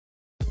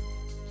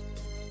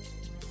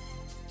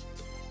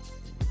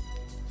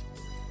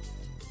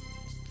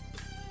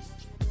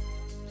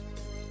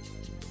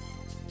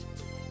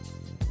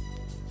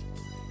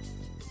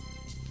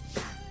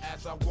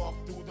As I walk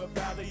through the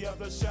valley of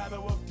the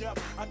shadow of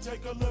death, I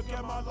take a look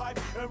at my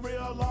life and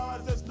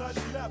realize there's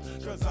nothing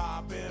left. Cause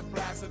I've been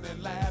blasting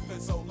and laughing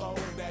so long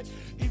that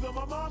even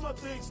my mama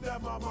thinks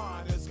that my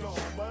mind is gone.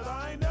 But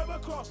I ain't never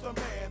crossed a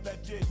man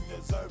that didn't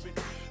deserve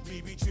it.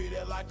 Me be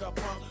treated like a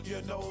punk,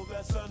 you know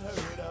that's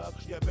unheard of.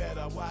 You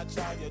better watch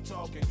how you're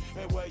talking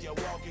and where you're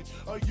walking,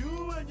 or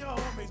you and your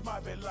homies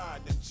might be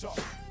lying in chalk.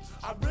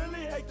 I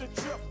really hate the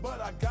trip,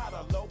 but I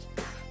gotta low.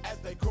 As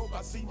they croak,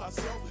 I see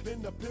myself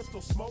in the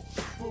pistol smoke.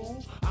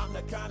 Fool, I'm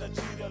the kind of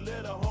G the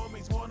little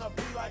homies wanna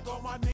be like on my knees.